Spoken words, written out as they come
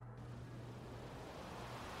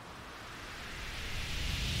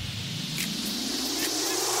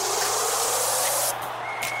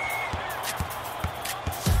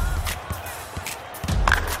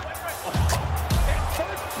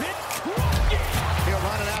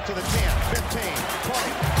out to the 10, 15, 20,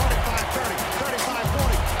 25, 30, 35,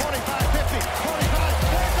 40, 45, 50, 45.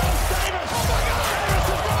 There goes Davis. Oh, my God. Davis is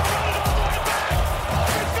going to run it all the way back.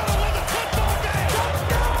 He's going to win the football game.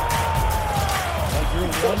 Like, your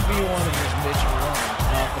 1v1 against Mitch and Ron.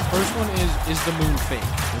 The first one is the moon fake.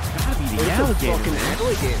 It's got to be the alligator, man.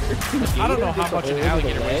 I don't know how much an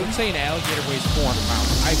alligator weighs. Let's say an alligator weighs 400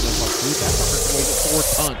 pounds. I go, fuck, dude, that fucker weighs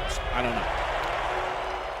 4 tons. I don't know.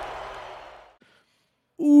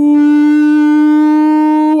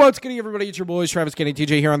 Ooh, what's good, everybody? It's your boys, Travis, Kain, and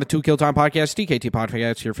TJ here on the 2 Kill Time Podcast, TKT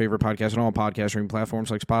Podcast, your favorite podcast on all podcast streaming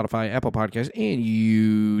platforms like Spotify, Apple Podcasts, and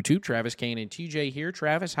YouTube. Travis, Kain, and TJ here.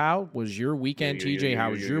 Travis, how was your weekend? TJ,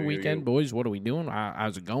 how was your weekend? Boys, what are we doing?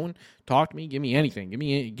 How's it going? Talk to me. Give me anything. Give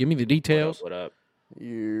me the details. What up?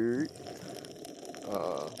 Man,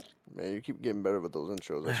 you keep getting better with those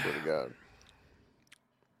intros, I swear to God.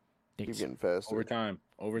 Thanks. Keep getting faster.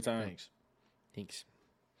 Overtime. Thanks.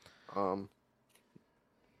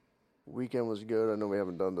 Weekend was good. I know we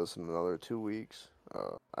haven't done this in another 2 weeks.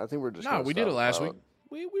 I think we're just No, we did it last week.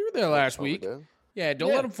 We were there last week. Yeah,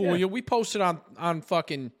 don't let them fool you. We posted on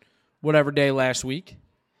fucking whatever day last week.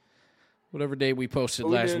 Whatever day we posted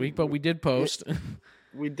last week, but we did post.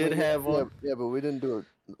 We did have one. Yeah, but we didn't do it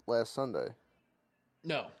last Sunday.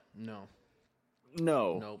 No. So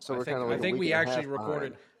we're kind of like I think we actually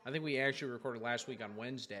recorded. I think we actually recorded last week on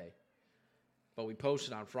Wednesday, but we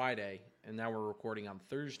posted on Friday, and now we're recording on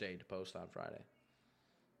Thursday to post on Friday.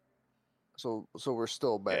 So we're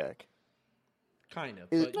still back. Kind of,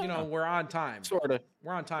 but we're on time. Sort of.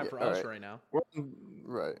 We're on time for us right now.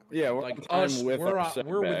 Right. Yeah, we're Like on time us, with we're our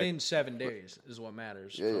setback. within 7 days is what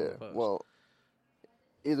matters. Yeah. from the post. Well,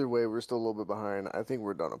 either way, we're still a little bit behind. I think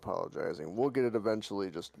we're done apologizing. We'll get it eventually.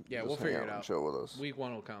 Just we'll hang figure out it out. And chill with us. Week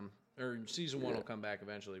 1 will come, or season 1 will come back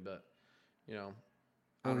eventually, but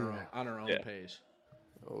on our own pace.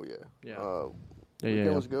 Oh yeah. Yeah.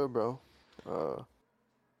 Weekend was good, bro.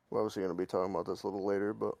 We're obviously going to be talking about this a little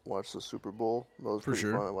later, but watched the Super Bowl. That was pretty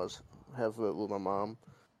fun. I watched half of it with my mom,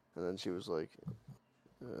 and then she was like,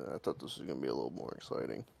 I thought this was going to be a little more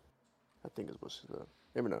exciting. I think is what she said.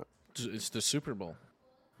 Maybe not. It's the Super Bowl.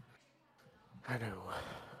 I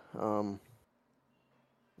know.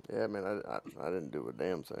 Yeah, man, I didn't do a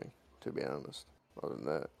damn thing, to be honest, other than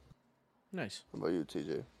that. Nice. How about you,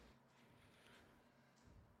 TJ?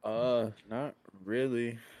 Not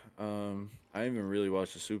really. I didn't even really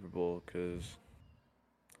watch the Super Bowl because,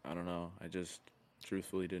 I don't know, I just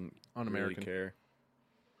truthfully didn't really care.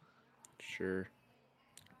 Sure.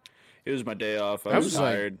 It was my day off. I was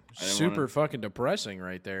tired. Super fucking depressing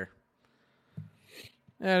right there.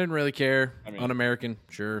 I didn't really care. I mean, un-American,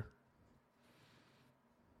 sure.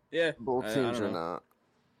 Yeah. Both teams are not.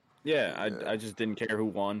 Yeah, I just didn't care who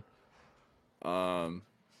won.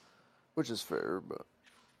 Which is fair, but...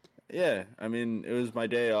 Yeah, I mean, it was my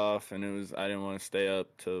day off, and I didn't want to stay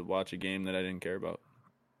up to watch a game that I didn't care about.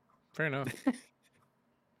 Fair enough.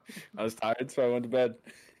 I was tired, so I went to bed.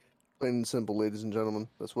 Plain and simple, ladies and gentlemen.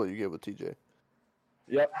 That's what you get with TJ.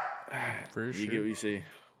 Yep. For sure. You get what you see.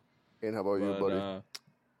 And how about you, buddy?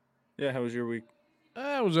 Yeah, how was your week?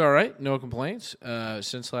 It was all right. No complaints.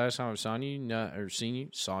 Since last time I've seen you,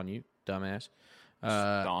 dumbass.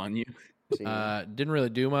 Saw you. Didn't really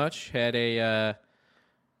do much.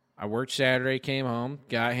 I worked Saturday, came home,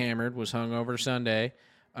 got hammered, was hungover Sunday,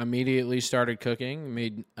 immediately started cooking,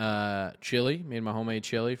 made chili, made my homemade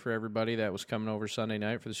chili for everybody that was coming over Sunday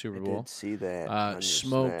night for the Super Bowl. I did see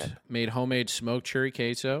that. Made homemade smoked cherry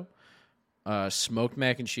queso, smoked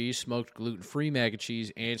mac and cheese, smoked gluten-free mac and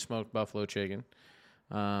cheese, and smoked buffalo chicken.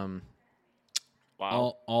 Wow.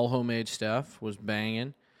 All homemade stuff, was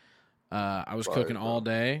banging. I was cooking all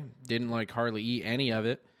day, didn't hardly eat any of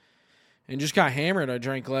it. And just got hammered. I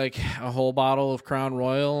drank a whole bottle of Crown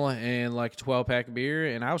Royal and a 12-pack of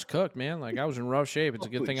beer, and I was cooked, man. I was in rough shape. It's a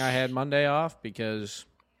good thing I had Monday off because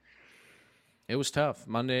it was tough.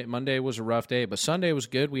 Monday was a rough day, but Sunday was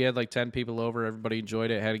good. We had 10 people over. Everybody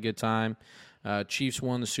enjoyed it, had a good time. Chiefs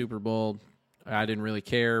won the Super Bowl. I didn't really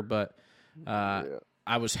care, but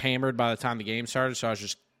I was hammered by the time the game started, so I was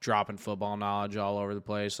just dropping football knowledge all over the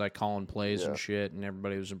place, calling plays and shit, and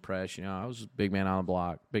everybody was impressed. I was a big man on the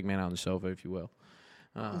block, big man on the sofa, if you will.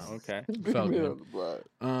 Okay. Felt good. But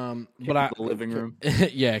the living room.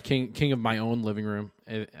 Yeah, king of my own living room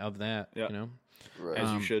of that, Right.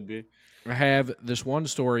 As you should be. I have this one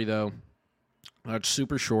story, though. It's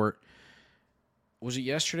super short. Was it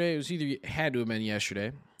yesterday? It had to have been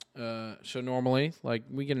yesterday. So normally,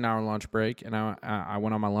 we get an hour lunch break, and I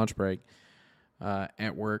went on my lunch break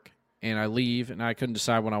at work, and I leave, and I couldn't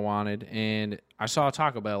decide what I wanted, and I saw a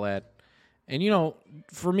Taco Bell ad, And, you know,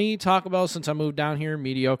 for me, Taco Bell, since I moved down here,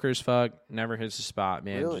 mediocre as fuck, never hits the spot,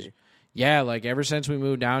 man. Really? Yeah, like, ever since we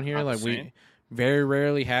moved down here, like, we very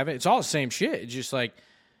rarely have it. It's all the same shit. It's just, like,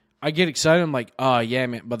 I get excited. I'm like, oh, yeah,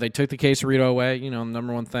 man. But they took the quesarito away, you know,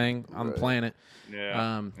 number one thing on the planet.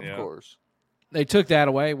 Yeah, of course. They took that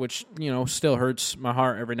away, which, you know, still hurts my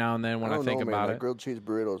heart every now and then when I think about it. Grilled cheese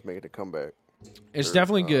burritos making a comeback. It's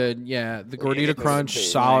definitely good. Yeah, the Gordita Crunch,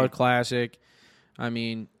 solid classic. I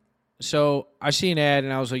mean, so I see an ad,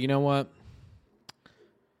 and I was like, you know what?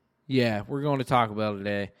 Yeah, we're going to Taco Bell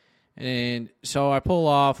today. And so I pull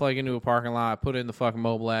off, like, into a parking lot, put in the fucking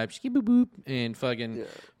mobile app, skip boop boop, and fucking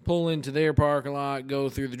pull into their parking lot, go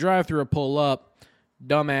through the drive-thru, pull up.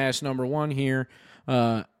 Dumbass number one here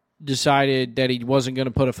decided that he wasn't going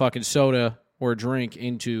to put a fucking soda or a drink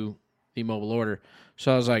into the mobile order.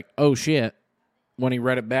 So I was like, oh, shit. When he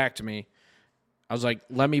read it back to me, I was like,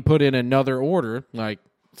 let me put in another order, like,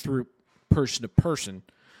 through person to person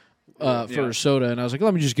for a soda. And I was like,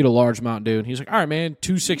 let me just get a large Mountain Dew. And he's like, all right, man,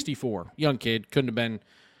 $2.64. Young kid. Couldn't have been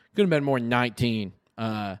more than 19.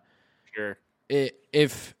 Sure.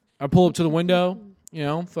 If I pull up to the window, you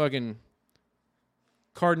know, fucking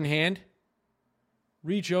card in hand,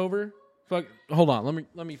 reach over. Hold on.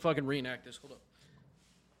 Let me fucking reenact this. Hold up.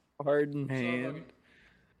 Card in hand.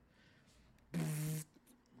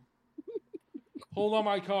 Hold on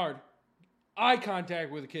my card. Eye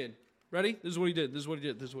contact with a kid. Ready? This is what he did.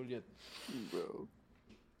 Bro.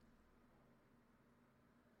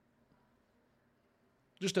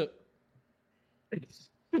 Just a...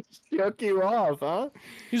 Shook you off, huh?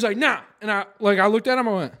 He's like, nah. And I looked at him,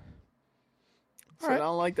 I went, all right. I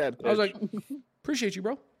don't like that bitch. I was like, appreciate you,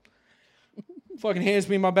 bro. Fucking hands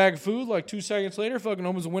me my bag of food. Like 2 seconds later, fucking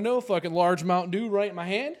opens the window, fucking large Mountain Dew right in my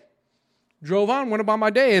hand. Drove on, went about my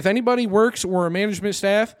day. If anybody works or a management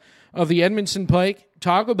staff of the Edmondson Pike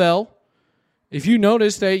Taco Bell, if you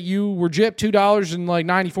notice that you were gypped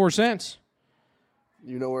 $2.94,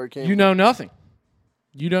 you know where it came. You know nothing.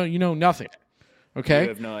 You know nothing. Okay. You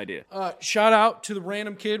have no idea. Shout out to the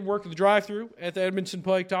random kid working the drive-thru at the Edmondson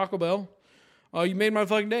Pike Taco Bell. You made my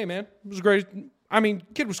fucking day, man. It was great. I mean,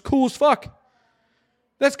 kid was cool as fuck.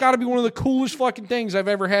 That's got to be one of the coolest fucking things I've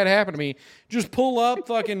ever had happen to me. Just pull up,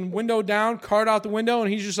 fucking window down, card out the window,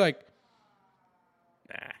 and he's just like,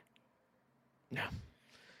 nah.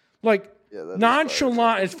 Like,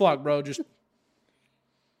 nonchalant as fuck, bro.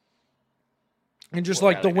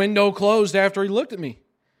 Like the window closed after he looked at me.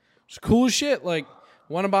 It's cool as shit. Like,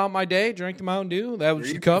 went about my day, drank the Mountain Dew. That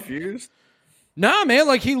was the cup. Confused? Nah, man.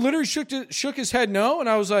 Like, he literally shook his head no, and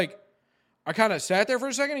I was like, I kind of sat there for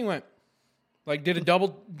a second. He went, like, did a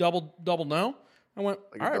double no. I went,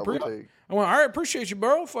 all right, appreciate you,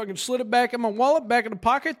 bro. Fucking slid it back in my wallet, back in the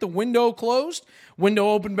pocket. The window closed. Window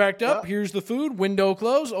opened back up. Here's the food. Window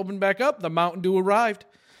closed. Opened back up. The Mountain Dew arrived.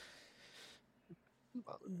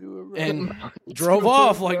 And drove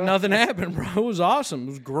off like nothing happened, bro. It was awesome.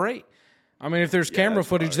 It was great. I mean, if there's camera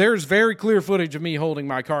footage, there's very clear footage of me holding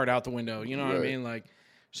my card out the window. You know what I mean? Like,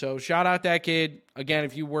 so shout out that kid. Again,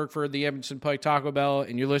 if you work for the Edmondson Pike Taco Bell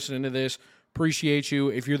and you're listening to this, appreciate you.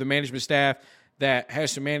 If you're the management staff that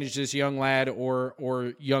has to manage this young lad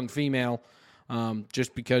or young female,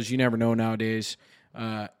 just because you never know nowadays.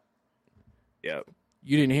 You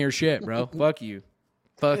didn't hear shit, bro. Fuck you.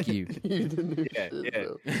 Fuck you. Yeah.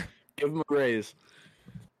 Give him a raise.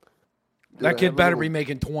 That kid better be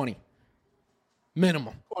making 20.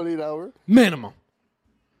 Minimum. 20 an hour? Minimum.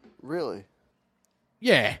 Really?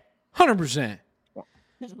 Yeah. 100%.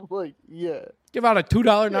 Like, yeah. Give out a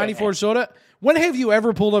 $2.94 soda. When have you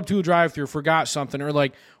ever pulled up to a drive-thru, forgot something, or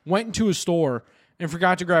like went into a store and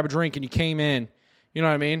forgot to grab a drink and you came in? You know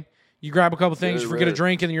what I mean? You grab a couple things, you forget a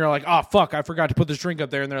drink, and then you're like, oh, fuck, I forgot to put this drink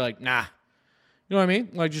up there. And they're like, nah. You know what I mean?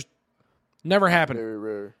 Like, just never happened. Very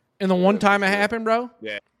rare. And the one time it happened, bro?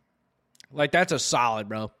 Yeah. Like, that's a solid,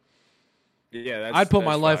 bro. Yeah, I'd put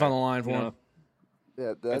my life on the line for him.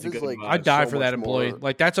 Yeah, that's like... I'd die for that employee.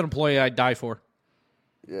 Like, that's an employee I'd die for.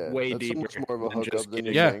 Yeah, way that's deeper. So much more of a hookup than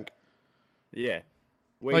you Yeah. think. Yeah.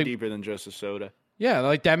 Way deeper than just a soda. Yeah,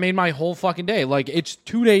 like, that made my whole fucking day. Like, it's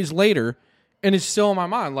 2 days later, and it's still in my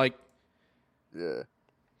mind. Like, yeah.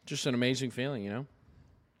 Just an amazing feeling, you know?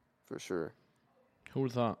 For sure. Who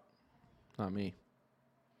would have thought? Not me.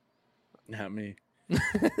 Not me.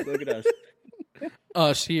 Look at us.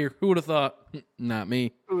 Us here. Who would have thought? Not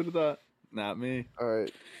me. Who would have thought? Not me. All right.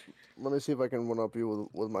 Let me see if I can one-up you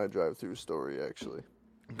with my drive-through story, actually.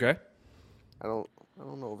 Okay. I don't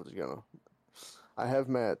know if it's gonna... I have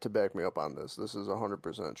Matt to back me up on this. This is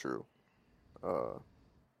 100% true.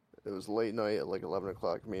 It was late night at like 11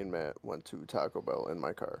 o'clock. Me and Matt went to Taco Bell in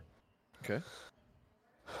my car. Okay.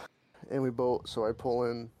 And so I pull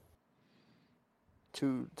in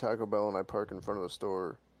to Taco Bell and I park in front of the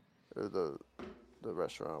store, or the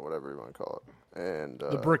restaurant, whatever you want to call it. And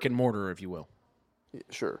the brick and mortar, if you will. Yeah,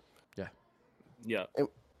 sure. Yeah. Yeah.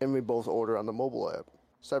 And we both order on the mobile app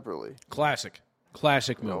separately. Classic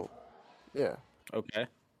move. Yeah. Okay.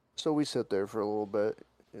 So we sit there for a little bit,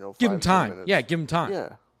 give them time. minutes. Yeah, give them time. Yeah.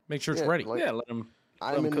 Make sure it's ready. Let them.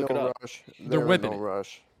 I'm in no rush. They're whipping no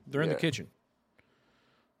rush. They're in the kitchen.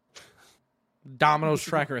 Domino's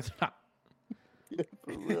tracker at the top. Yeah,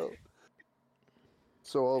 for real.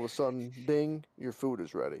 So all of a sudden, ding, your food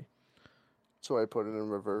is ready. So I put it in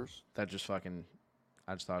reverse. That just fucking...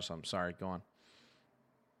 I just thought of something. Sorry, go on.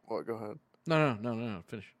 What? Go ahead. No.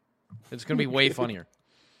 Finish. It's going to be way funnier.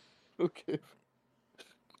 Okay.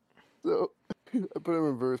 So I put it in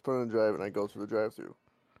reverse, put it in drive, and I go through the drive-thru.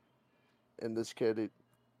 And this kid,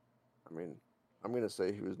 I'm going to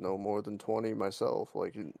say he was no more than 20 myself.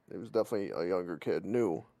 Like, he was definitely a younger kid,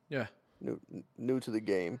 new. Yeah. New to the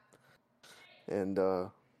game. And I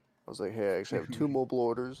was like, hey, I actually have 2 mobile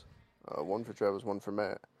orders. One for Travis, one for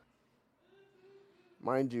Matt.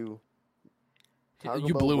 Mind you,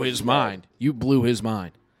 you blew his mind. You blew his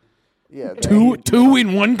mind. Yeah. Two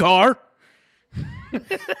in one car?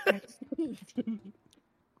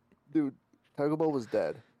 Dude, Taco Bell was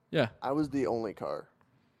dead. Yeah. I was the only car.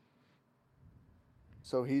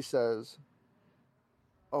 So he says,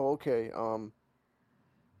 oh, okay,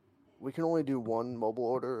 we can only do 1 mobile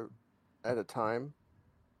order at a time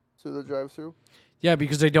through the drive-thru. Yeah,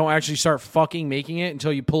 because they don't actually start fucking making it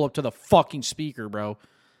until you pull up to the fucking speaker, bro.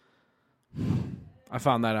 I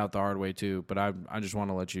found that out the hard way, too, but I just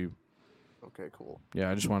want to let you... Okay, cool.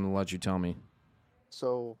 Yeah, I just wanted to let you tell me.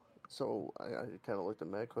 So I kind of looked at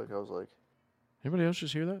Matt quick. I was like... Anybody else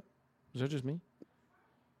just hear that? Is that just me?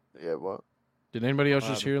 Yeah, what? Did anybody else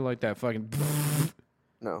just hear like that fucking...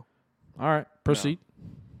 No. All right, proceed.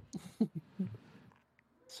 No.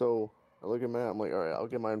 So I look at Matt. I'm like, all right, I'll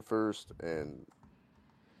get mine first, and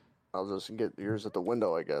I'll just get yours at the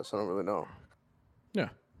window, I guess. I don't really know. Yeah.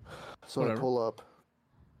 So whatever. I pull up,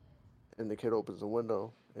 and the kid opens the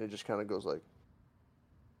window, and it just kind of goes like...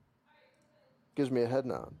 Gives me a head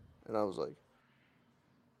nod. And I was like,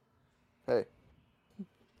 hey.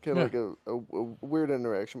 Kind of like a weird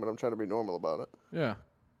interaction, but I'm trying to be normal about it. Yeah.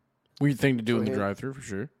 Weird thing to do in the drive-thru, for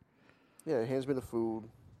sure. Yeah, he hands me the food,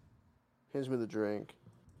 hands me the drink,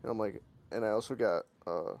 and I'm like, and I also got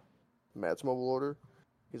Matt's mobile order.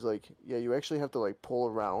 He's like, yeah, you actually have to like pull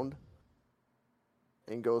around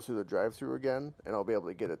and go through the drive-thru again, and I'll be able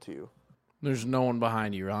to get it to you. There's no one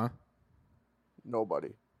behind you, huh?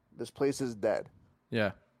 Nobody. This place is dead.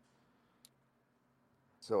 Yeah.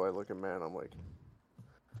 So I look at Matt, and I'm like,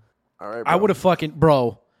 all right, bro. I would have fucking,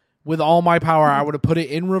 bro, with all my power, I would have put it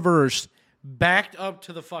in reverse, backed up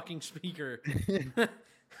to the fucking speaker,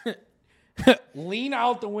 lean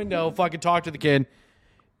out the window, fucking talk to the kid.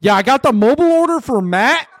 Yeah, I got the mobile order for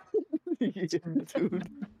Matt. Yeah, dude,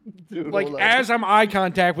 like, as I'm eye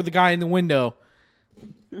contact with the guy in the window.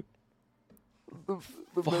 The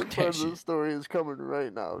best part of the story is coming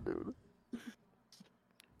right now, dude.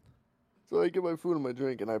 So I get my food and my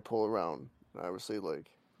drink, and I pull around. Obviously, like,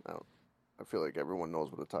 I feel like everyone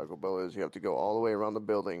knows what a Taco Bell is. You have to go all the way around the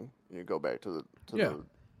building, and you go back to the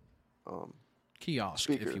kiosk,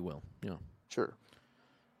 speaker, if you will. Yeah, sure.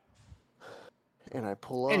 And I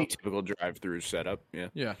pull up. Any typical drive-through setup, yeah.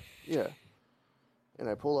 Yeah. Yeah. And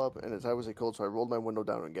I pull up, and it's obviously cold, so I rolled my window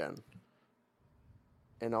down again.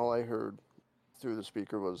 And all I heard through the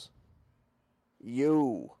speaker was,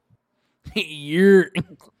 "You." You're.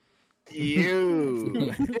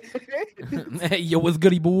 You. Yo, what's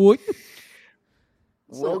goody, boy?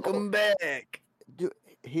 Welcome back. Dude,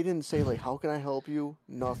 he didn't say, like, how can I help you?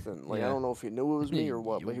 Nothing. Like, I don't know if he knew it was me or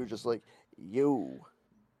what, but he was just like, you.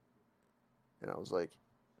 And I was like,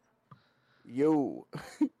 you.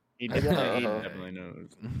 He definitely knows.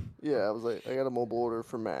 Yeah, I was like, I got a mobile order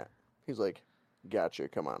for Matt. He's like, gotcha,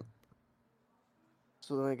 come on.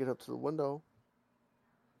 So then I get up to the window.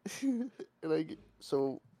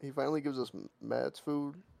 So he finally gives us Matt's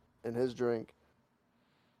food and his drink.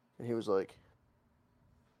 And he was like,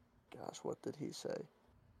 gosh, what did he say?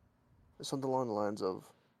 Something along the lines of,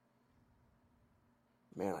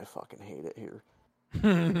 man, I fucking hate it here.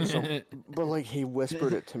 But like he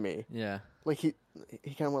whispered it to me. Yeah. Like he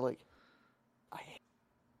kind of went like, I hate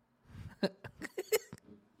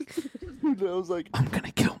Dude, I was like, I'm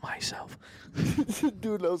gonna kill myself.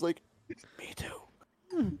 Dude, I was like, me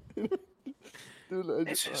too. Dude,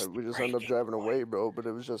 we just ended up driving away, bro. But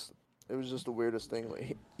it was just the weirdest thing.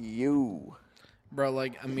 Like, you, bro,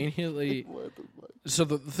 like immediately. So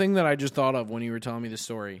the thing that I just thought of when you were telling me the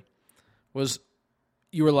story, was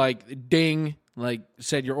you were like, ding, like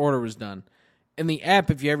said your order was done. And the app,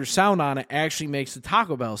 if you have your sound on it, actually makes the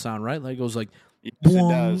Taco Bell sound, right? Like it goes like, yes, boom,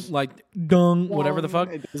 it does. like dung, whatever the fuck.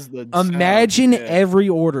 The Imagine sound. every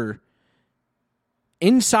order,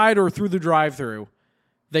 inside or through the drive-thru,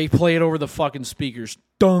 they play it over the fucking speakers.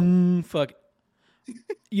 Dung, fuck.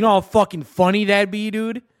 You know how fucking funny that'd be,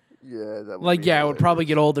 dude? Yeah, that would like, be yeah, hilarious. it would probably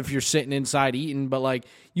get old if you're sitting inside eating, but like,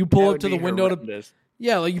 you pull up to the window horrendous.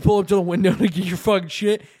 yeah, like you pull up to the window to get your fucking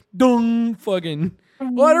shit. Dung, fucking,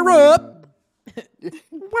 let her up.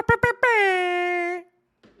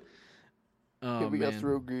 Oh, we got man.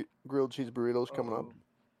 Thru grilled cheese burritos coming up.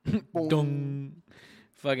 Dung.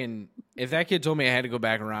 Fucking, if that kid told me I had to go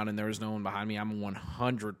back around and there was no one behind me, I'm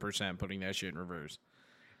 100% putting that shit in reverse.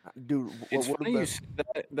 Dude, It's funny you said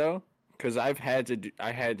that though, because I had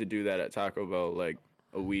to do that at Taco Bell like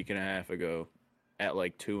a week and a half ago, at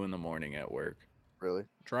like 2 a.m. at work. Really?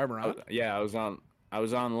 Drive around? I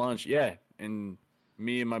was on lunch. Yeah, and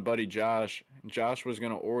me and my buddy Josh was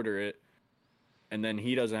gonna order it, and then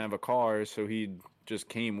he doesn't have a car, so he just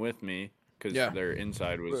came with me because their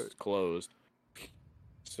inside was closed.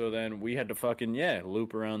 So then we had to fucking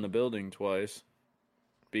loop around the building twice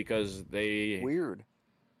because they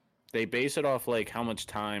base it off like how much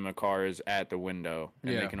time a car is at the window,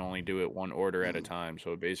 and they can only do it one order at a time.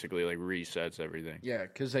 So it basically like resets everything. Yeah,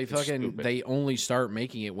 because they only start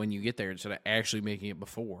making it when you get there instead of actually making it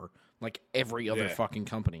before, like every other fucking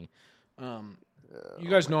company. You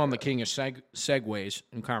guys know I'm the king of segues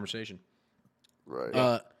in conversation.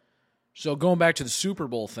 Right. So going back to the Super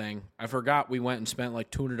Bowl thing, I forgot we went and spent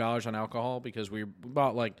like $200 on alcohol because we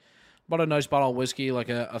bought a nice bottle of whiskey, like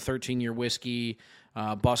a 13-year whiskey,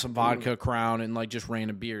 bought some vodka, Crown, and like just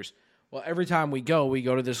random beers. Well, every time we go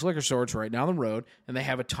to this liquor store. It's right down the road, and they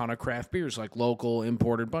have a ton of craft beers, like local,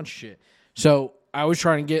 imported, bunch of shit. So I was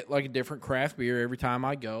trying to get like a different craft beer every time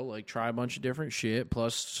I go, like try a bunch of different shit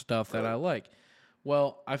plus stuff that I like.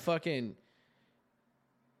 Well,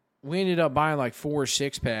 we ended up buying like 4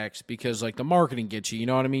 6-packs because like the marketing gets you. You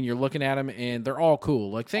know what I mean? You're looking at them and they're all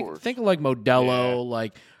cool. Like think of like Modelo,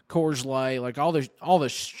 like Coors Light, like all the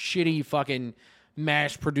shitty fucking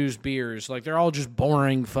mass produced beers. Like they're all just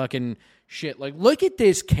boring fucking shit. Like look at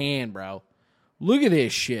this can, bro. Look at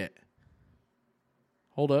this shit.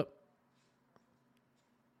 Hold up.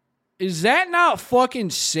 Is that not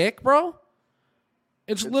fucking sick, bro?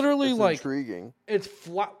 It's literally like intriguing. It's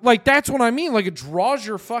like that's what I mean. Like it draws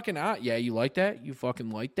your fucking eye. Yeah, you like that? You fucking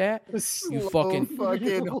like that? You fucking.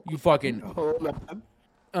 Hold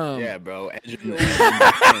on. Yeah, bro.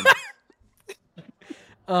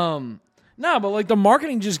 No, but like the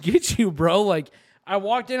marketing just gets you, bro. Like I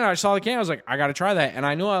walked in and I saw the can. I was like, I got to try that. And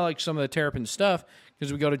I knew I like some of the Terrapin stuff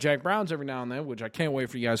because we go to Jack Brown's every now and then, which I can't wait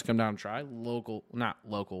for you guys to come down and try. Not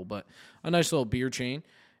local, but a nice little beer chain.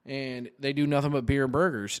 And they do nothing but beer and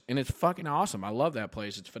burgers. And it's fucking awesome. I love that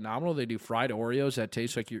place. It's phenomenal. They do fried Oreos that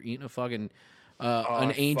taste like you're eating a fucking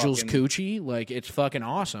an angel's coochie. Like, it's fucking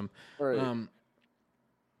awesome. Right.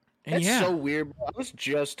 That's so weird. I was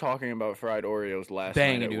just talking about fried Oreos last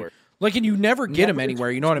night at work. Like, and you never get them anywhere.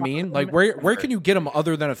 You know what I mean? Like, where can you get them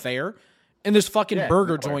other than a fair? And this fucking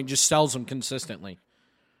burger joint just sells them consistently.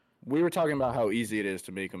 We were talking about how easy it is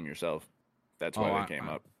to make them yourself. That's why they came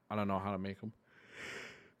up. I don't know how to make them.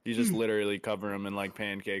 You just literally cover them in like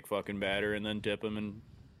pancake fucking batter and then dip them and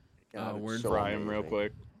fry them real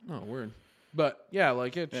quick. Oh, weird. But yeah,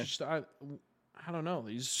 like it's just I don't know.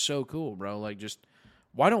 These are so cool, bro. Like, just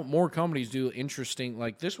why don't more companies do interesting?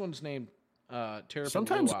 Like this one's named Terrapin.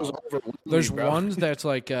 Sometimes there's ones that's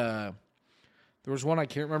like there was one I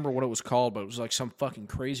can't remember what it was called, but it was like some fucking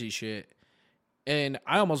crazy shit. And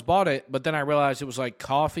I almost bought it, but then I realized it was like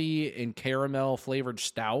coffee and caramel flavored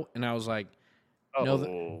stout, and I was like,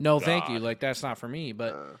 no, thank you. Like, that's not for me.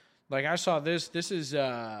 But like, I saw this. This is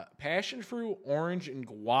passion fruit, orange, and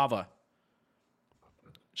guava.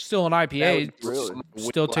 Still an IPA.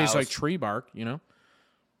 Still tastes like tree bark, you know.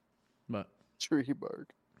 But tree bark.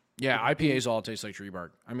 Yeah, IPAs all taste like tree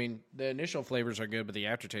bark. I mean, the initial flavors are good, but the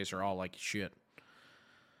aftertastes are all like shit.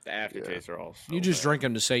 The aftertastes are all. So you just drink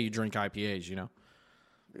them to say you drink IPAs, you know.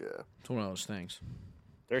 Yeah, it's one of those things.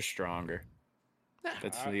 They're stronger.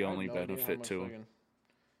 That's the only benefit to them.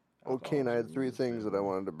 Okay, and I had 3 things that I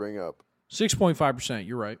wanted to bring up. 6.5%.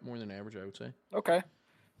 You're right. More than average, I would say. Okay.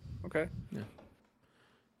 Yeah.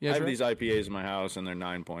 I have these IPAs in my house, and they're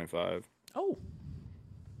 9.5. Oh.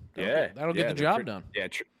 That'll get the job done. Yeah,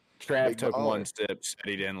 Trav took one sip, said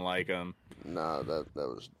he didn't like them. Nah, that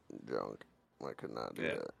was junk. I could not do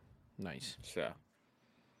that. Nice. So,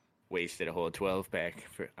 wasted a whole 12-pack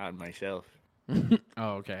on myself. Oh,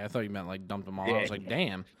 okay. I thought you meant like dumped them all. Yeah. I was like,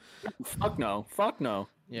 damn. Fuck no.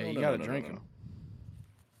 Yeah, you gotta drink them.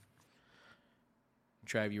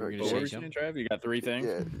 Trav, you were going to say something? Trav? You got 3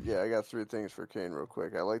 things? Yeah, I got 3 things for Kane real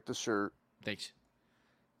quick. I like the shirt. Thanks.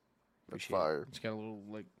 It's fire. It's got a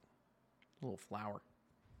little flower.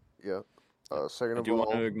 Yeah. Second I do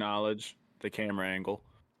want to acknowledge the camera angle.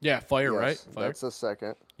 Yeah, fire, right? Fire. That's the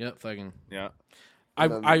second. Yep, fucking. Yeah.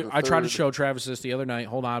 I tried to show Travis this the other night.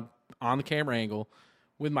 Hold on the camera angle.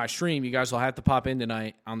 With my stream, you guys will have to pop in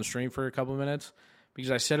tonight on the stream for a couple minutes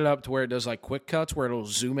because I set it up to where it does like quick cuts where it'll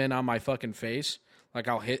zoom in on my fucking face. Like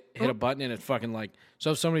I'll hit a button and it fucking like.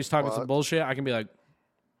 So if somebody's talking some bullshit, I can be like,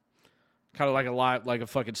 kind of like a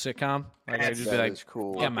fucking sitcom. Like I just be like,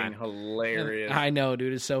 cool. Yeah, man, hilarious. I know,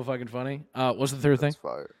 dude. It's so fucking funny. What's the third thing?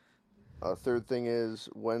 Fire. Third thing is,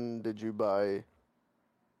 when did you buy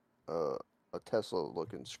a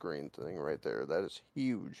Tesla-looking screen thing right there? That is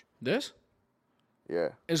huge. This? Yeah.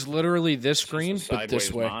 It's literally this screen, but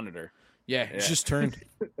this way. Monitor. Yeah, it's just turned.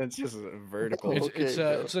 It's just vertical.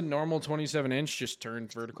 It's a normal 27-inch, just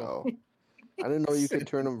turned vertical. Oh. I didn't know you could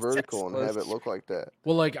turn them vertical and have it look like that.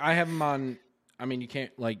 Well, like I have them on. I mean, you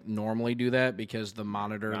can't like normally do that because the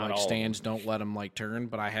monitor stands don't let them like turn.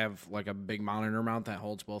 But I have like a big monitor mount that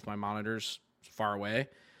holds both my monitors far away,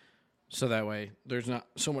 so that way there's not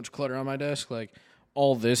so much clutter on my desk. Like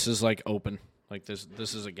all this is like open. Like this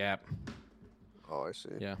is a gap. Oh, I see.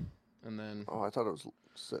 Yeah, and then I thought it was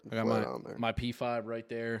sitting I got flat on there. My P5 right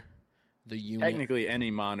there. The unit. Technically,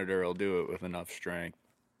 any monitor will do it with enough strength.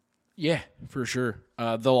 Yeah, for sure.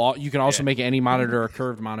 You can also make any monitor a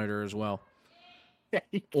curved monitor as well,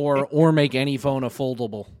 or make any phone a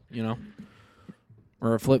foldable,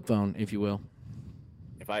 or a flip phone, if you will.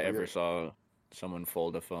 If I ever saw someone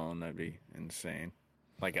fold a phone, that'd be insane.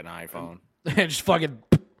 Like an iPhone. Just fucking.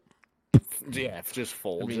 Yeah, just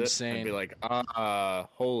folds it. Insane. I'd be like,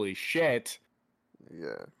 holy shit.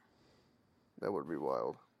 Yeah, that would be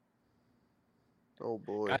wild. Oh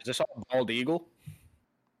boy! I just saw a bald eagle.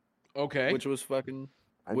 Okay. Which was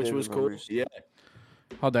cool. Yeah.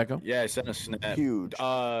 How'd that go? Yeah, I sent a snap. Huge.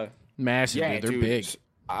 Massive, yeah, dude. They're big.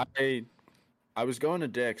 I was going to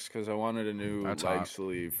Dick's because I wanted a new leg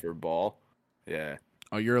sleeve for ball. Yeah.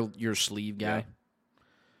 Oh, you're a sleeve guy?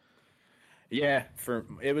 Yeah,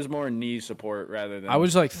 it was more knee support rather than. I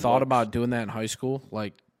was like thought about doing that in high school,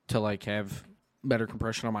 like to like have better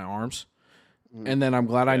compression on my arms, and then I'm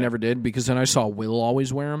glad I never did because then I saw Will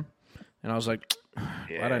always wear them, and I was like,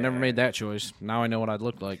 glad I never made that choice. Now I know what I'd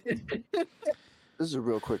look like. This is a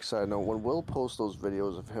real quick side note. When Will posts those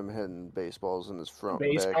videos of him hitting baseballs in his front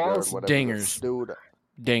backyard, whatever, dingers, dude,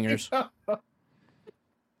 dingers.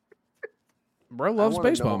 Bro loves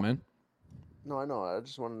baseball, man. No, I know. I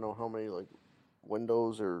just want to know how many like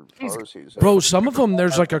windows or cars he's. Bro, some of them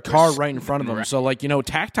there's like a car right in front of them. So like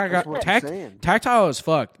tactile as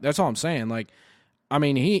fuck. That's all I'm saying. Like, I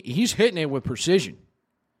mean he's hitting it with precision.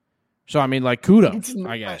 So I mean like kudos,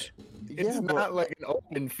 I guess. It's not like an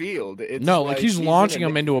open field. It's like he's launching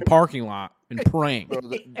them into a parking lot and praying. Bro,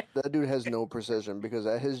 that dude has no precision because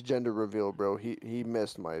at his gender reveal, bro, he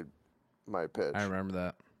missed my pitch. I remember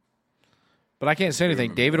that. But I can't say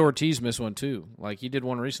anything. David Ortiz missed one too. Like he did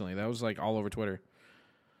one recently. That was like all over Twitter.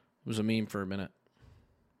 It was a meme for a minute.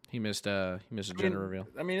 He missed a gender reveal.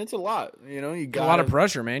 I mean, it's a lot. You got a lot of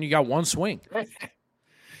pressure, man. You got one swing.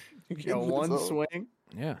 You got one swing.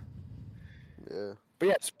 Yeah. Yeah. But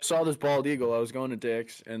yeah, so I saw this bald eagle. I was going to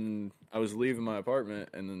Dick's and I was leaving my apartment,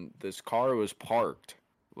 and then this car was parked.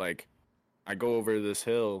 Like, I go over this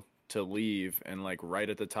hill to leave, and like right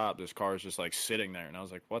at the top, this car is just like sitting there, and I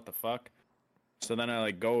was like, "What the fuck?" So then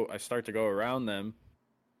I start to go around them,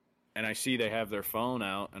 and I see they have their phone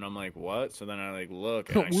out, and I'm like, "What?" So then I like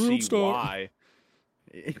look, and I see why.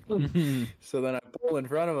 So then I pull in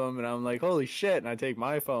front of them, and I'm like, "Holy shit!" And I take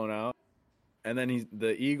my phone out, and then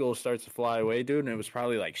the eagle starts to fly away, dude, and it was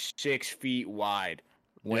probably like 6 feet wide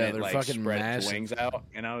when it like spread its wings out,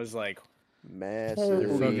 and I was like,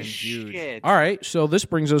 massive, fucking huge. All right, so this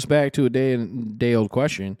brings us back to a day old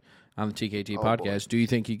question on the TKT podcast. Boy. Do you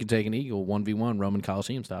think you can take an eagle 1v1 Roman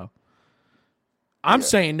Coliseum style? I'm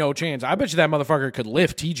saying no chance. I bet you that motherfucker could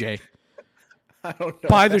lift TJ. I don't know.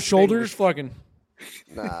 By the shoulders, fucking.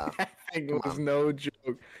 Nah. That thing was no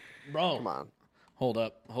joke. Bro. Come on. Hold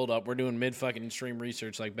up. We're doing mid-fucking stream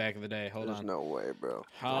research like back in the day. Hold on. There's no way, bro.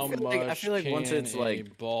 How much I feel like once it's like a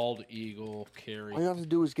bald eagle carry? All you have to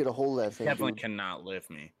do is get a hold of that thing, definitely cannot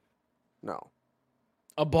lift me. No.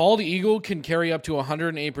 A bald eagle can carry up to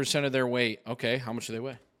 108% of their weight. Okay, how much do they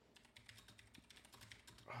weigh?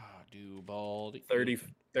 Do bald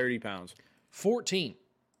 30 pounds. 14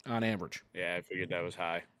 on average. Yeah, I figured that was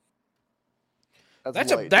high.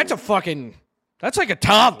 That's like a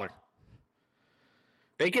toddler.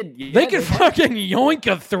 They could fucking yoink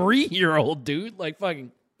a 3-year-old, dude. Like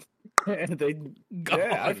fucking.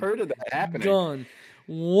 I've heard of that happening. Gone.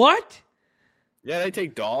 What? Yeah, they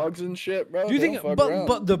take dogs and shit, bro. Do you think?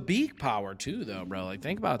 But the beak power too, though, bro. Like,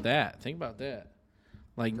 think about that.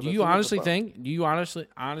 Like, do you honestly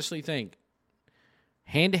think?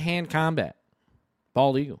 Hand-to-hand combat,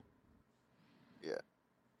 bald eagle? Yeah.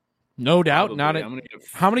 No doubt. Probably.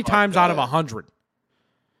 How many times out of 100?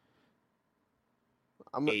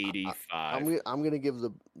 85. I'm gonna give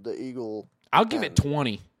the eagle. I'll give it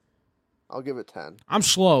 20. I'll give it 10. I'm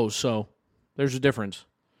slow, so there's a difference.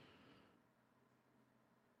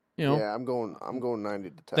 You know, yeah, I'm going 90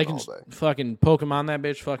 to 10 they can all day. fucking Pokemon that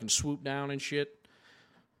bitch, fucking swoop down and shit.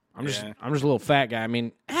 I'm just a little fat guy. I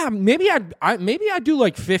mean, maybe I do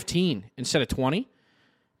like 15 instead of 20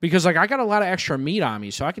 because like I got a lot of extra meat on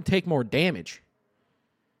me, so I can take more damage.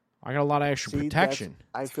 I got a lot of extra protection.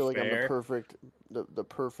 I feel like I'm the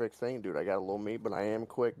perfect thing, dude. I got a little meat, but I am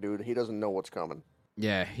quick, dude. He doesn't know what's coming.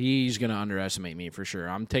 Yeah, he's gonna underestimate me for sure.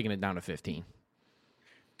 I'm taking it down to 15.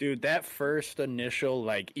 Dude, that first initial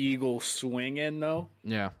like eagle swing in though.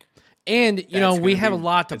 Yeah. And, you know, we have a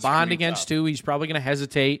lot to bond against, too. He's probably going to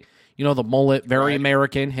hesitate. You know, the mullet, very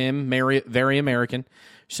American. Him, very American.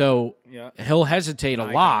 So he'll hesitate a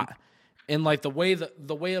lot. And, like, the way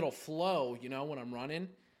it'll flow, you know, when I'm running,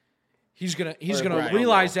 he's gonna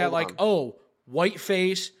realize that, like, oh, white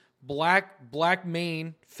face, black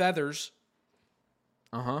mane, feathers.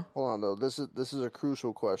 Uh-huh. Hold on, though. This is a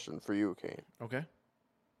crucial question for you, Kane. Okay.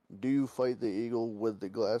 Do you fight the eagle with the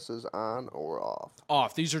glasses on or off?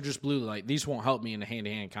 Off. These are just blue light. These won't help me in the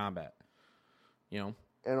hand-to-hand combat. You know?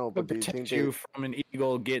 I know, but do you protect you from an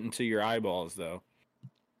eagle getting to your eyeballs, though?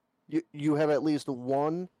 You have at least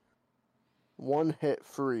one hit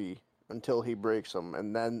free until he breaks them,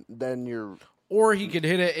 and then you're... Or he could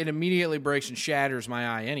hit it immediately breaks and shatters my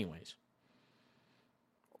eye anyways.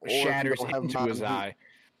 Shatters into his eye.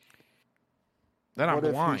 Then I'm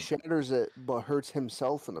blind. What if he shatters it but hurts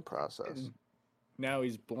himself in the process? Now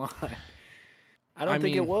he's blind. I don't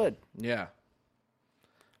think it would. Yeah.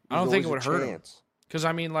 I don't think it would hurt him. Because,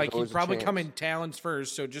 I mean, like, he'd probably come in talons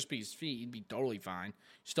first, so just be his feet. He'd be totally fine.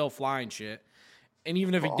 Still flying shit. And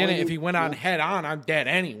even if he didn't, if he went on head on, I'm dead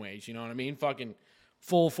anyways. You know what I mean? Fucking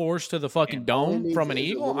full force to the fucking dome from an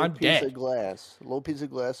eagle, I'm dead. A little piece of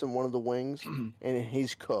glass in one of the wings, and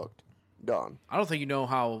he's cooked. Done. I don't think you know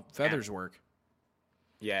how feathers work.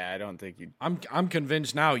 Yeah, I don't think you. I'm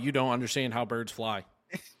convinced now you don't understand how birds fly.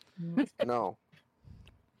 No.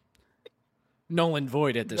 Null and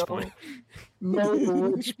void at this point.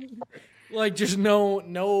 No. Like just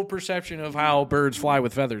no perception of how birds fly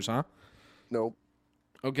with feathers, huh? Nope.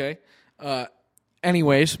 Okay.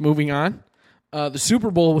 Anyways, moving on. The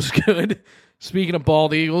Super Bowl was good. Speaking of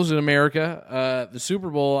bald eagles in America, the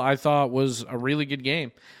Super Bowl I thought was a really good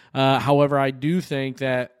game. However, I do think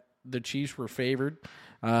that the Chiefs were favored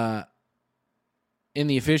in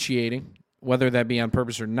the officiating, whether that be on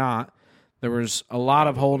purpose or not. There was a lot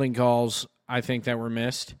of holding calls, I think, that were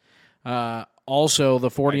missed. Also, the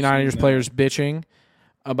 49ers players bitching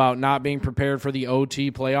about not being prepared for the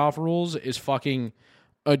OT playoff rules is fucking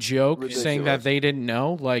a joke. Ridiculous. Saying that they didn't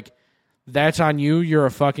know. Like, that's on you. You're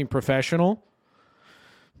a fucking professional.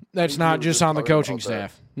 That's not just on the coaching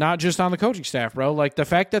staff. Not just on the coaching staff, bro. Like, the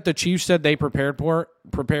fact that the Chiefs said they prepared for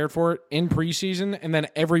it in preseason and then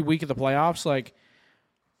every week of the playoffs, like,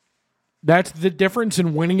 that's the difference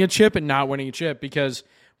in winning a chip and not winning a chip. Because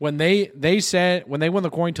when they won the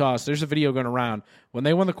coin toss, there's a video going around. When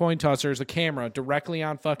they won the coin toss, there's a camera directly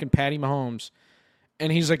on fucking Patty Mahomes.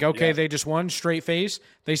 And he's like, okay, they just won, straight face.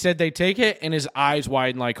 They said they take it, and his eyes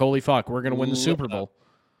widen like, holy fuck, we're going to win the Super Bowl.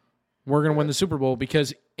 We're going to win the Super Bowl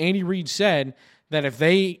because Andy Reid said that if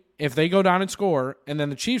they go down and score, and then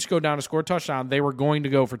the Chiefs go down and score a touchdown, they were going to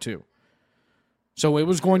go for 2. So it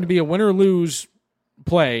was going to be a win or lose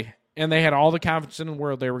play, and they had all the confidence in the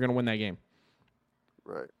world they were going to win that game.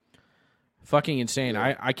 Right. Fucking insane.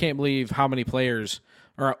 Yeah. I can't believe how many players,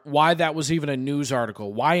 or why that was even a news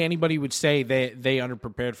article. Why anybody would say they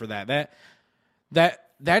underprepared for that.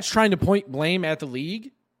 That's trying to point blame at the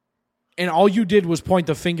league, and all you did was point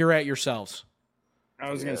the finger at yourselves. I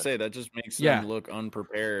was going to say, that just makes them look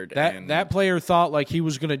unprepared. That player thought like he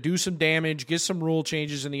was going to do some damage, get some rule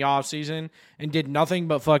changes in the offseason, and did nothing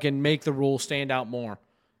but fucking make the rule stand out more,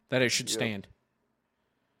 that it should stand.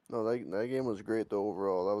 No, that game was great, though,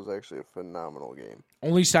 overall. That was actually a phenomenal game.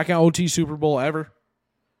 Only second OT Super Bowl ever.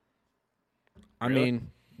 I Really?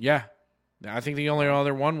 mean, yeah. I think the only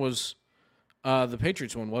other one was the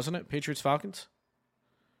Patriots one, wasn't it? Patriots-Falcons?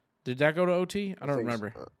 Did that go to OT? I don't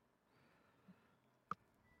remember.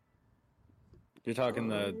 You're talking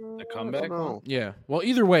the comeback one? Yeah. Well,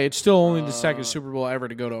 either way, it's still only the second Super Bowl ever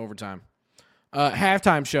to go to overtime.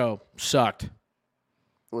 Halftime show sucked. It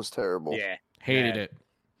was terrible. Yeah. Hated it.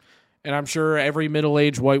 And I'm sure every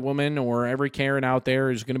middle-aged white woman or every Karen out there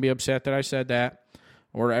is going to be upset that I said that.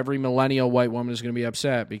 Or every millennial white woman is going to be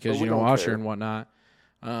upset because, Usher and whatnot.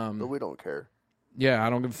 But we don't care. Yeah, I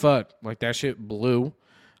don't give a fuck. Like, that shit blew.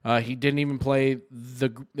 He didn't even play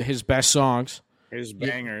his best songs. His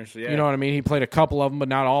bangers, yeah. You know what I mean? He played a couple of them, but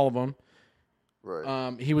not all of them.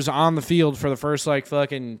 Right. He was on the field for the first,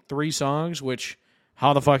 fucking 3 songs, which,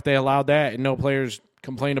 how the fuck they allowed that, and no players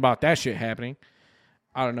complained about that shit happening.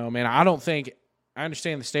 I don't know, man. I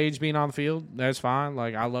understand the stage being on the field. That's fine.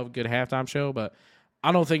 Like, I love a good halftime show, but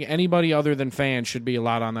I don't think anybody other than fans should be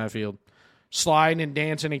allowed on that field. Sliding and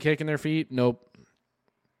dancing and kicking their feet? Nope.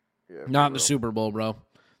 Yeah, not in the Super Bowl, bro.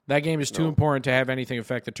 That game is too important to have anything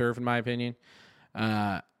affect the turf, in my opinion.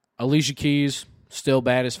 Alicia Keys, still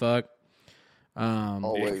bad as fuck.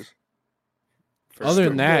 Always. Other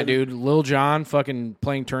than that, dude, Lil Jon fucking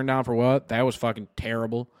playing Turn Down for What? That was fucking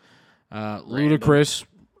terrible. Ludacris,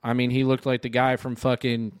 I mean, he looked like the guy from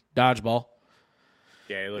fucking Dodgeball.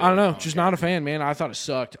 Yeah, I don't know. Just not a fan, man. I thought it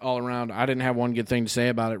sucked all around. I didn't have one good thing to say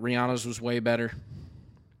about it. Rihanna's was way better.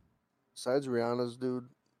 Besides Rihanna's, dude,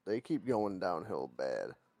 they keep going downhill bad.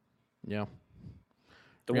 Yeah.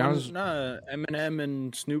 The ones, Eminem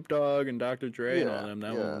and Snoop Dogg and Dr. Dre and all them,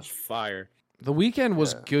 that one was fire. The Weeknd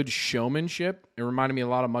was good showmanship. It reminded me a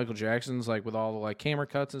lot of Michael Jackson's, like with all the camera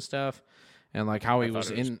cuts and stuff, and like how he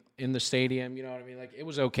was in the stadium. You know what I mean? Like it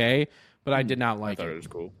was okay, but I did not like it. I thought it was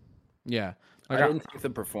cool. Yeah, I didn't think the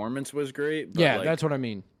performance was great. But yeah, that's what I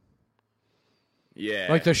mean. Yeah,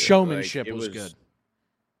 like the showmanship was good.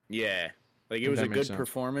 Yeah, like it was a good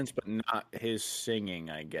performance, but not his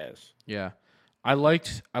singing, I guess. Yeah. I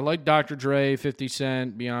liked Dr. Dre, 50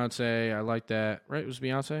 Cent, Beyonce. I liked that. Right? It was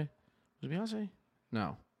Beyonce? Was it Beyonce?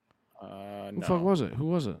 No. No. Who the fuck was it? Who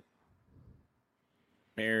was it?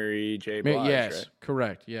 Mary J. Blige. Yes, right?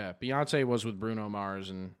 correct. Yeah. Beyonce was with Bruno Mars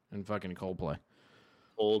and fucking Coldplay.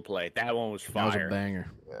 That one was fire. That was a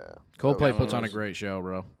banger. Yeah. Coldplay puts on a great show,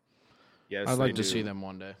 bro. Yes, I'd like to see them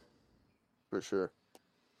one day. For sure.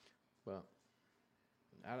 But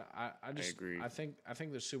I agree. I think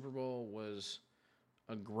the Super Bowl was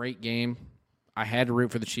a great game. I had to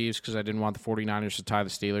root for the Chiefs because I didn't want the 49ers to tie the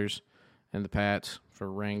Steelers and the Pats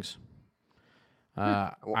for rings.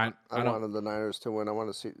 I wanted the Niners to win. I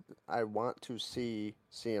want to see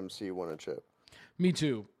CMC win a chip. Me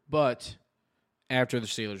too, but after the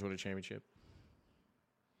Steelers win a championship.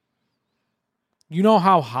 You know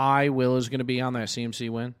how high Will is going to be on that CMC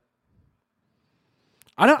win?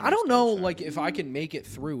 I don't know like if I can make it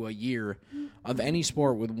through a year of any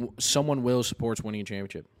sport with someone Will supports winning a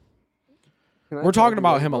championship. We're talking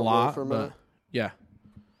about him a lot, but yeah.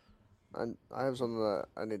 I have something that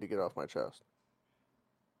I need to get off my chest.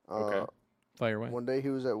 Okay. Fire away. One day he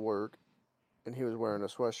was at work, and he was wearing a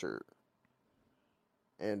sweatshirt,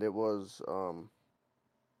 and it was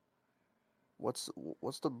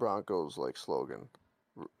what's the Broncos slogan?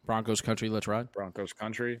 Broncos country, let's ride. Broncos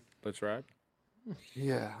country, let's ride.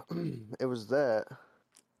 Yeah, it was that,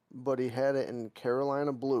 but he had it in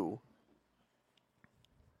Carolina blue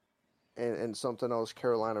and something else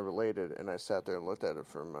Carolina related, and I sat there and looked at it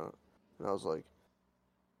for a minute, and I was like,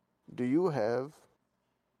 do you have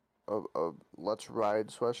a Let's Ride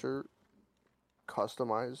sweatshirt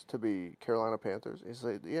customized to be Carolina Panthers? He's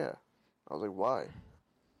like, yeah. I was like, why?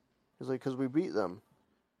 He's like, because we beat them.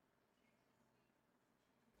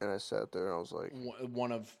 And I sat there and I was like,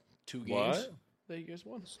 one of 2 games that you guys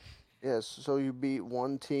won? Yes, so you beat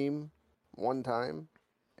one team one time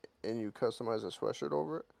and you customize a sweatshirt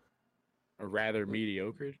over it? A rather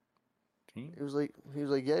mediocre team? He was like,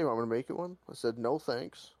 yeah, you want me to make it one? I said, no,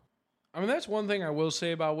 thanks. I mean, that's one thing I will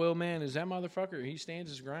say about Will, man, is that motherfucker, he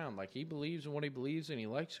stands his ground. Like, he believes in what he believes, and he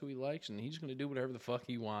likes who he likes, and he's going to do whatever the fuck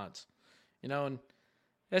he wants. You know, and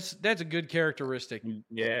that's a good characteristic.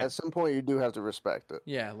 Yeah. At some point, you do have to respect it.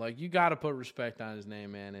 Yeah, like, you got to put respect on his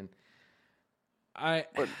name, man, and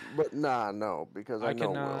But no, because I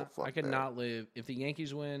know Will. I could not live. If the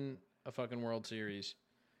Yankees win a fucking World Series,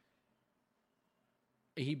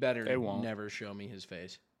 he better never show me his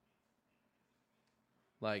face.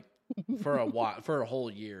 Like, for a whole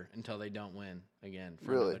year until they don't win again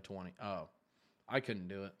for another 20. Oh, I couldn't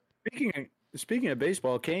do it. Speaking of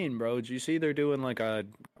baseball, Kane, bro, did you see they're doing like a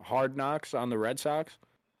Hard Knocks on the Red Sox?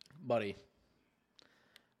 Buddy,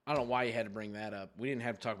 I don't know why you had to bring that up. We didn't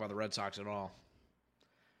have to talk about the Red Sox at all.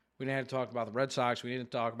 We didn't have to talk about the Red Sox. We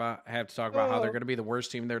didn't have to talk about how they're going to be the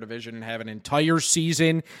worst team in their division and have an entire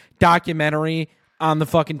season documentary on the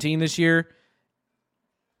fucking team this year.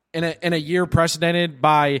 In a year precedented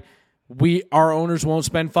by our owners won't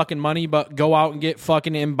spend fucking money but go out and get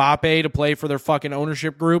fucking Mbappe to play for their fucking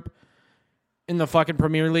ownership group in the fucking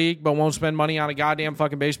Premier League but won't spend money on a goddamn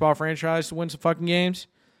fucking baseball franchise to win some fucking games.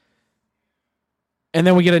 And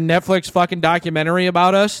then we get a Netflix fucking documentary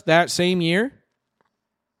about us that same year.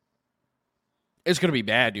 It's going to be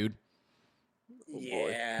bad, dude.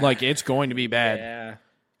 Yeah. Like, it's going to be bad. Yeah.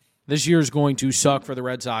 This year is going to suck for the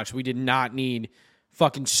Red Sox. We did not need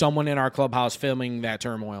fucking someone in our clubhouse filming that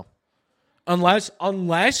turmoil. Unless,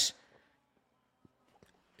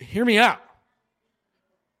 hear me out.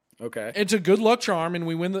 Okay. It's a good luck charm, and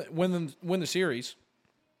we win the series,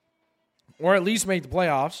 or at least make the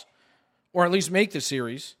playoffs, or at least make the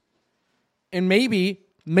series. And maybe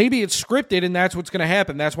it's scripted, and that's what's going to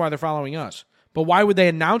happen. That's why they're following us. But why would they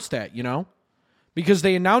announce that? You know, because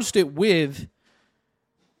they announced it with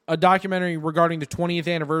a documentary regarding the 20th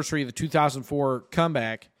anniversary of the 2004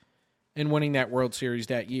 comeback and winning that World Series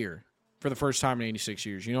that year for the first time in 86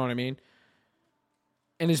 years. You know what I mean?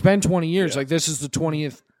 And it's been 20 years. Yeah. Like, this is the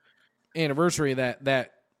 20th anniversary of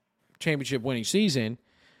that championship winning season.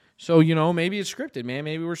 So, you know, maybe it's scripted, man.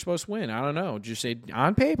 Maybe we're supposed to win. I don't know. Just say,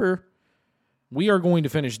 on paper, we are going to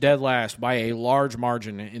finish dead last by a large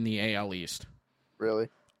margin in the AL East. Really?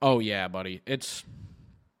 Oh, yeah, buddy.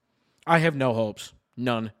 I have no hopes.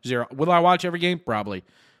 None. Zero. Will I watch every game? Probably.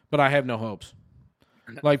 But I have no hopes.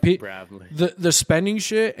 Like, the spending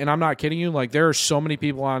shit, and I'm not kidding you, like, there are so many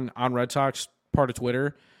people on Red Sox part of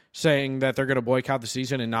Twitter saying that they're going to boycott the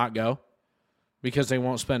season and not go because they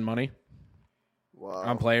won't spend money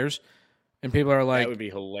on players. And people are like... That would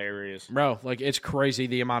be hilarious. Bro, like, it's crazy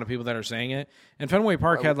the amount of people that are saying it. And Fenway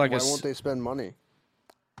Park had like why won't they spend money?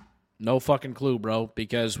 No fucking clue, bro,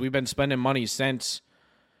 because we've been spending money since,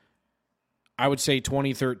 I would say,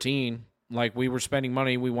 2013. Like, we were spending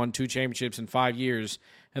money. We won 2 championships in 5 years.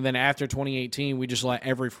 And then after 2018, we just let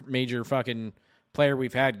every major fucking player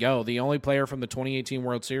we've had go. The only player from the 2018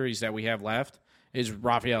 World Series that we have left is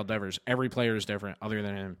Rafael Devers. Every player is different other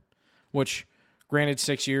than him. Which, granted,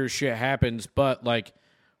 6 years, shit happens. But, like,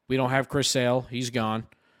 we don't have Chris Sale. He's gone.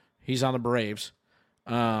 He's on the Braves.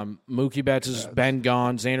 Mookie Betts has been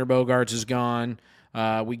gone. Xander Bogaerts is gone.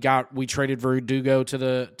 We traded Verdugo to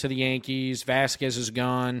the Yankees. Vasquez is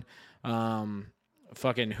gone.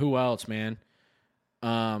 Fucking who else, man?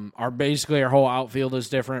 Our whole outfield is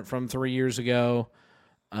different from 3 years ago.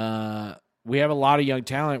 We have a lot of young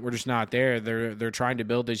talent. We're just not there. They're trying to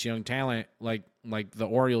build this young talent like the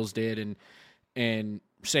Orioles did and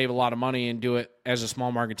save a lot of money and do it as a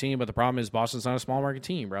small market team. But the problem is Boston's not a small market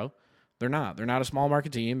team, bro. They're not. They're not a small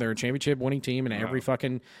market team. They're a championship winning team in every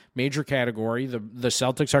fucking major category. The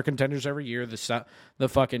Celtics are contenders every year. The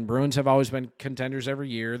fucking Bruins have always been contenders every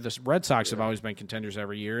year. The Red Sox have always been contenders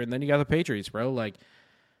every year. And then you got the Patriots, bro. Like,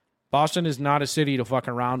 Boston is not a city to fuck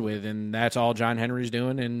around with, and that's all John Henry's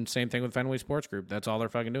doing. And same thing with Fenway Sports Group. That's all they're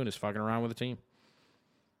fucking doing is fucking around with the team.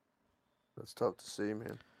 That's tough to see,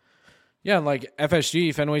 man. Yeah, like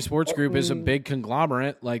FSG, Fenway Sports Group, is a big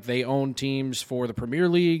conglomerate. Like, they own teams for the Premier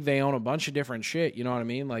League. They own a bunch of different shit. You know what I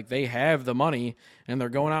mean? Like, they have the money, and they're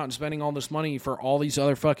going out and spending all this money for all these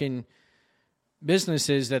other fucking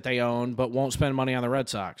businesses that they own, but won't spend money on the Red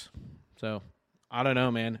Sox. So, I don't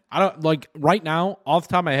know, man. I don't, like, right now, off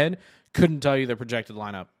the top of my head, couldn't tell you the projected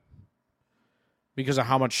lineup because of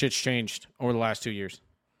how much shit's changed over the last 2 years.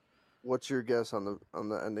 What's your guess on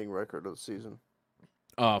the ending record of the season?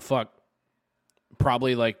 Fuck.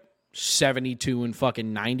 Probably like 72 and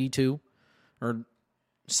fucking 92 or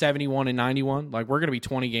 71 and 91. Like, we're going to be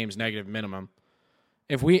 20 games negative minimum.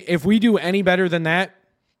 If we do any better than that,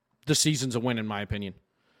 the season's a win, in my opinion.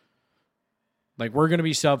 Like, we're going to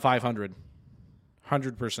be sub 500.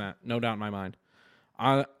 100%. No doubt in my mind.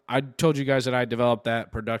 I told you guys that I developed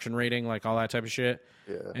that production rating, like all that type of shit.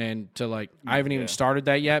 Yeah. And I haven't even started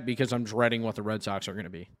that yet because I'm dreading what the Red Sox are going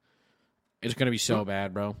to be. It's going to be so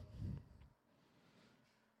bad, bro.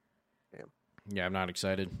 Yeah, I'm not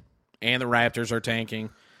excited. And the Raptors are tanking.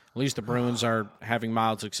 At least the Bruins are having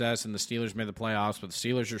mild success, and the Steelers made the playoffs, but the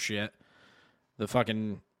Steelers are shit. The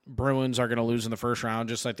fucking Bruins are going to lose in the first round,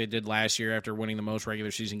 just like they did last year after winning the most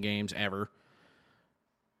regular season games ever.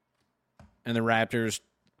 And the Raptors,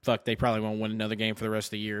 they probably won't win another game for the rest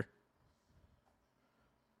of the year.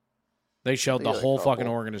 They shelled the whole fucking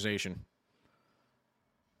organization.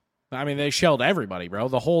 I mean, they shelled everybody, bro.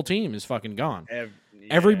 The whole team is fucking gone.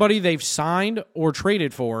 Everybody they've signed or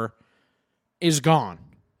traded for is gone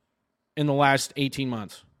in the last 18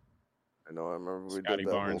 months. I know. I remember we Scotty did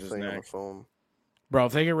that Barnes whole is thing on the next. phone. Bro,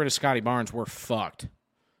 if they get rid of Scotty Barnes, we're fucked.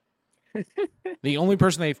 The only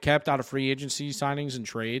person they've kept out of free agency signings and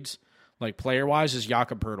trades, like player-wise, is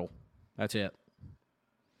Jakob Poeltl. That's it.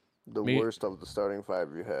 The worst of the starting 5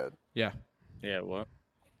 you had. Yeah. Yeah, what?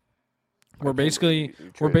 We're basically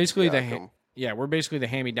the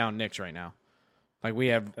hand-me-down Knicks right now. Like we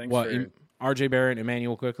have RJ Barrett,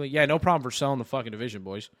 Emmanuel Quickly. Yeah, no problem for selling the fucking division,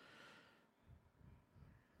 boys.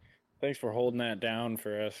 Thanks for holding that down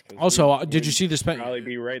for us. Also, did you see the probably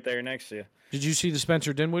be right there next to you. Did you see the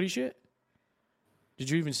Spencer Dinwiddie shit? Did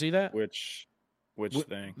you even see that? Which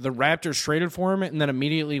thing? The Raptors traded for him and then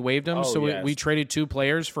immediately waived him. So we traded 2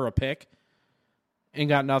 players for a pick and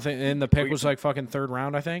got nothing. And the pick was like fucking 3rd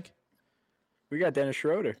round, I think. We got Dennis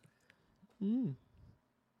Schroeder.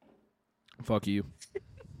 Fuck you.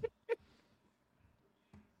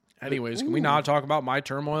 Anyways, can we not talk about my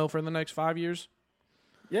turmoil for the next 5 years?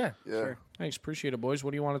 Yeah, sure. Thanks, appreciate it, boys.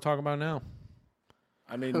 What do you want to talk about now?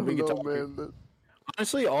 I mean, we can talk.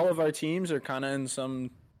 Honestly, all of our teams are kind of in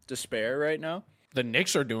some despair right now. The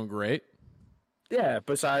Knicks are doing great. Yeah,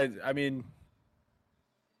 besides, it's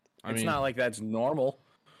not like that's normal.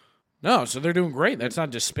 No, so they're doing great. That's not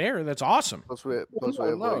despair. That's awesome. Plus we have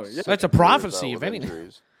that's a prophecy, if anything.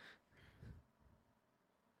 Injuries.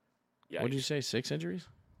 What did you say? 6 injuries?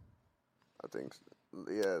 I think.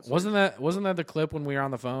 Yeah. Wasn't that the clip when we were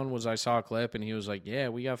on the phone? I saw a clip and he was like, "Yeah,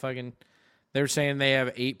 we got fucking." They were saying they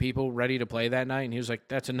have 8 people ready to play that night, and he was like,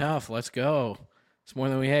 "That's enough. Let's go. It's more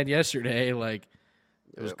than we had yesterday." Like,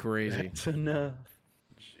 it was crazy. That's enough.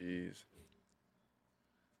 Jeez.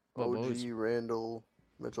 OG, Randall,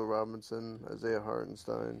 Mitchell Robinson, Isaiah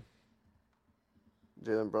Hartenstein.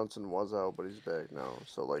 Jalen Brunson was out, but he's back now.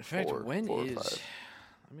 So like in fact, 4 or 5.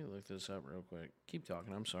 Let me look this up real quick. Keep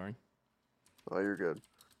talking. I'm sorry. Oh, you're good.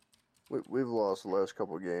 We've lost the last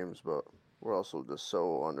couple of games, but we're also just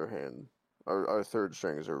so underhand. Our third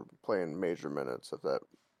strings are playing major minutes, if that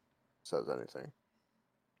says anything.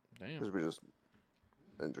 Damn. Because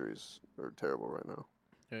injuries are terrible right now.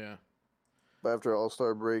 Yeah. But after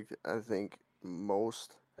All-Star break, I think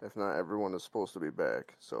most, if not everyone, is supposed to be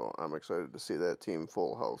back. So I'm excited to see that team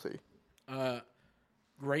full healthy.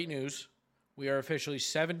 Great news. We are officially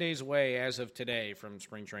 7 days away as of today from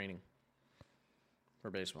spring training for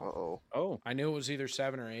baseball. Oh. I knew it was either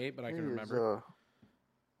 7 or 8, but I couldn't remember.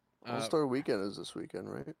 All-Star weekend is this weekend,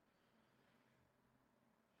 right?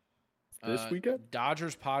 This weekend?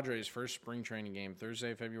 Dodgers-Padres first spring training game,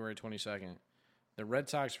 Thursday, February 22nd. The Red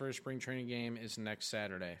Sox first spring training game is next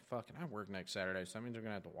Saturday. Fucking, I work next Saturday, so that means we're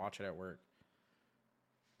going to have to watch it at work.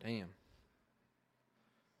 Damn.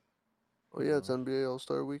 Oh, yeah, it's NBA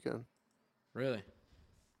All-Star weekend. Really?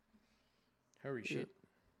 Holy shit.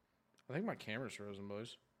 I think my camera's frozen,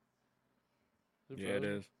 boys. Is it frozen? It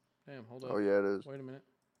is. Damn, hold up. Oh, yeah, it is. Wait a minute.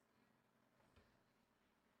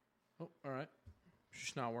 Oh, all right. It's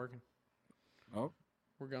just not working. Oh.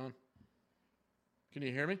 We're gone. Can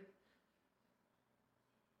you hear me?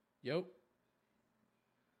 Yo.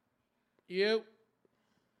 Yo.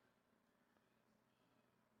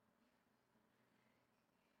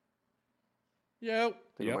 Yo. I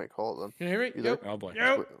think I might call it then. Can you hear me? You there? Oh, boy.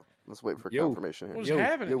 Yo. Let's wait for confirmation here. What's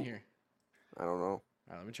happening here? I don't know. All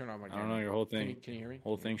right, let me turn off my camera. I don't know your whole thing. Can you hear me?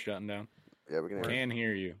 Whole thing shutting down. Yeah, we can hear you. Can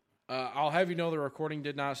hear you. I'll have you know the recording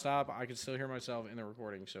did not stop. I can still hear myself in the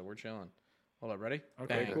recording, so we're chilling. Hold up, ready?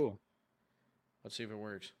 Okay, Bang. cool. Let's see if it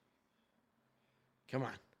works. Come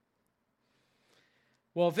on.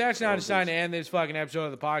 Well, if that's not a sign to end this fucking episode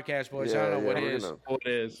of the podcast, boys, I don't know what is. What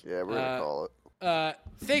is? Yeah, we're going to call it.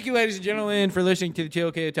 Thank you, ladies and gentlemen, for listening to the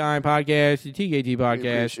TLK Time podcast, the TKT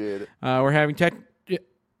podcast. We appreciate it. We're having technical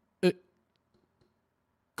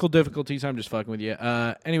difficulties. I'm just fucking with you.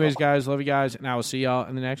 Anyways, guys, love you guys, and I will see y'all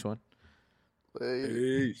in the next one.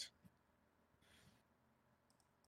 Peace.